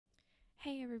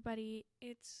Hey everybody,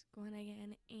 it's Gwen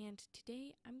again, and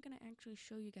today I'm gonna actually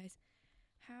show you guys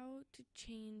how to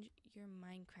change your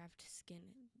Minecraft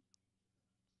skin.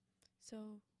 So,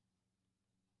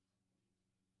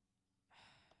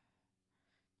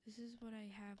 this is what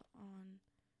I have on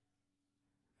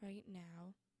right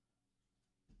now.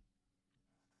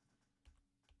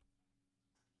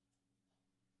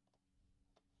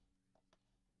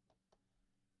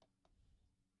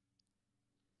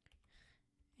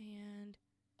 And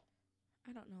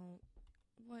I don't know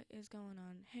what is going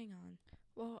on. Hang on.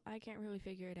 Well, I can't really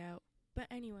figure it out. But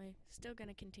anyway, still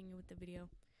gonna continue with the video.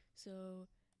 So,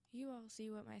 you all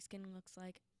see what my skin looks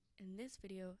like. In this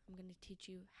video, I'm gonna teach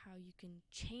you how you can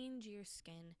change your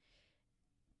skin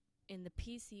in the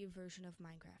PC version of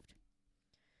Minecraft.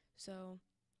 So,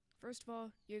 first of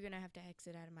all, you're going to have to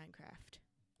exit out of Minecraft.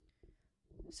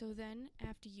 So then,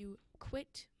 after you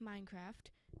quit Minecraft,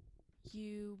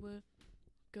 you will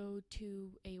go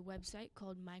to a website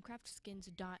called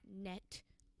minecraftskins.net,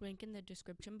 link in the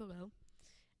description below,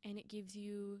 and it gives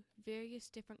you various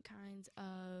different kinds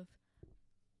of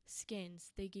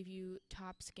skins. They give you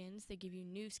top skins, they give you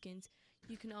new skins.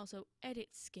 You can also edit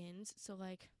skins, so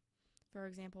like, for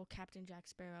example, Captain Jack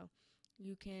Sparrow.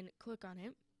 You can click on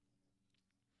it,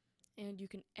 and you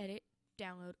can edit,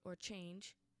 download, or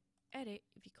change. Edit,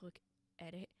 if you click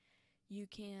edit, you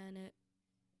can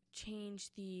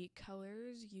change the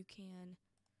colors, you can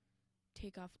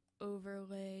take off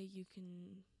overlay, you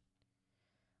can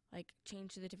like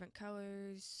change the different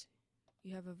colors.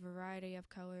 You have a variety of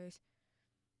colors.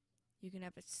 You can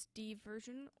have a Steve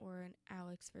version or an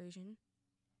Alex version.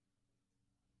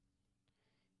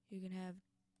 You can have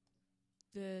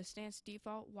the stance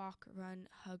default, walk, run,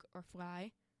 hug, or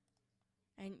fly.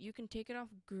 And you can take it off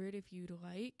grid if you'd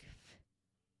like.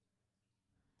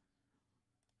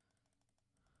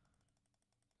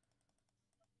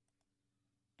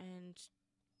 And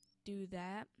do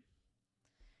that.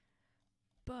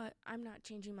 But I'm not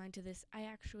changing mine to this. I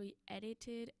actually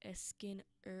edited a skin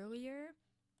earlier,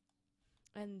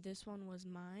 and this one was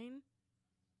mine.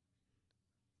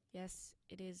 Yes,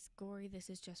 it is gory.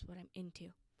 This is just what I'm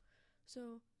into.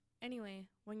 So, anyway,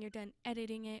 when you're done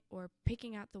editing it or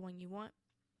picking out the one you want,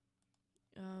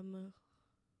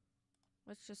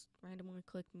 let's just randomly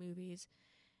click movies,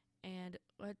 and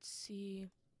let's see.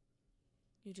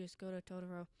 You just go to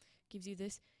Totoro, gives you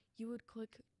this. You would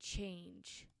click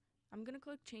change. I'm gonna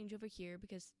click change over here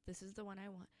because this is the one I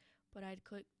want, but I'd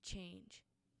click change.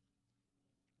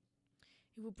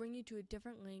 It will bring you to a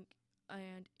different link,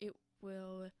 and it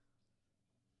will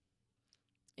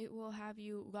have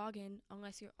you log in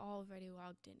unless you're already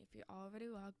logged in. If you're already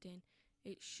logged in,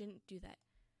 it shouldn't do that.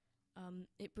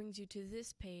 It brings you to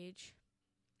this page,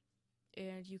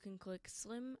 and you can click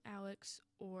Slim Alex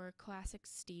or Classic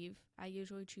Steve. I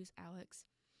usually choose Alex.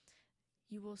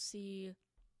 You will see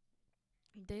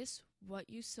this, what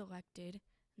you selected,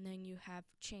 and then you have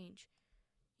change.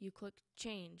 You click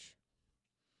change.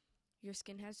 Your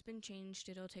skin has been changed.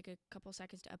 It'll take a couple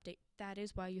seconds to update. That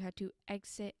is why you had to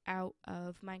exit out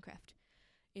of Minecraft.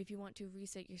 If you want to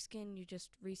reset your skin, you just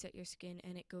reset your skin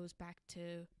and it goes back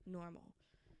to normal.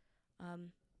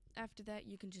 After that,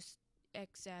 you can just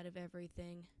X out of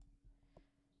everything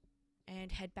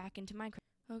and head back into Minecraft.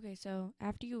 Okay, so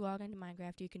after you log into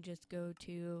Minecraft, you can just go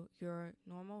to your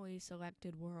normally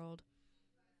selected world.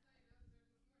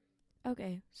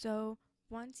 Okay, so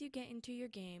once you get into your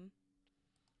game,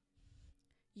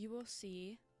 you will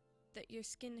see that your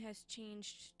skin has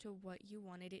changed to what you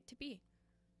wanted it to be.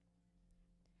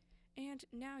 And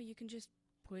now you can just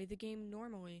play the game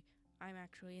normally. I'm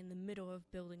actually in the middle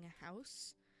of building a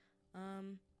house.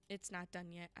 It's not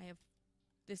done yet.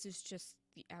 This is just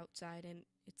the outside and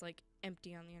it's like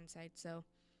empty on the inside, so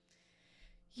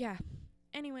yeah.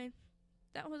 Anyway,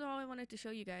 that was all I wanted to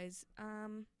show you guys.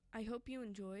 I hope you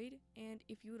enjoyed, and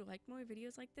if you would like more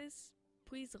videos like this,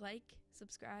 please like,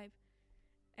 subscribe,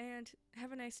 and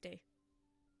have a nice day.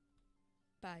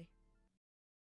 Bye.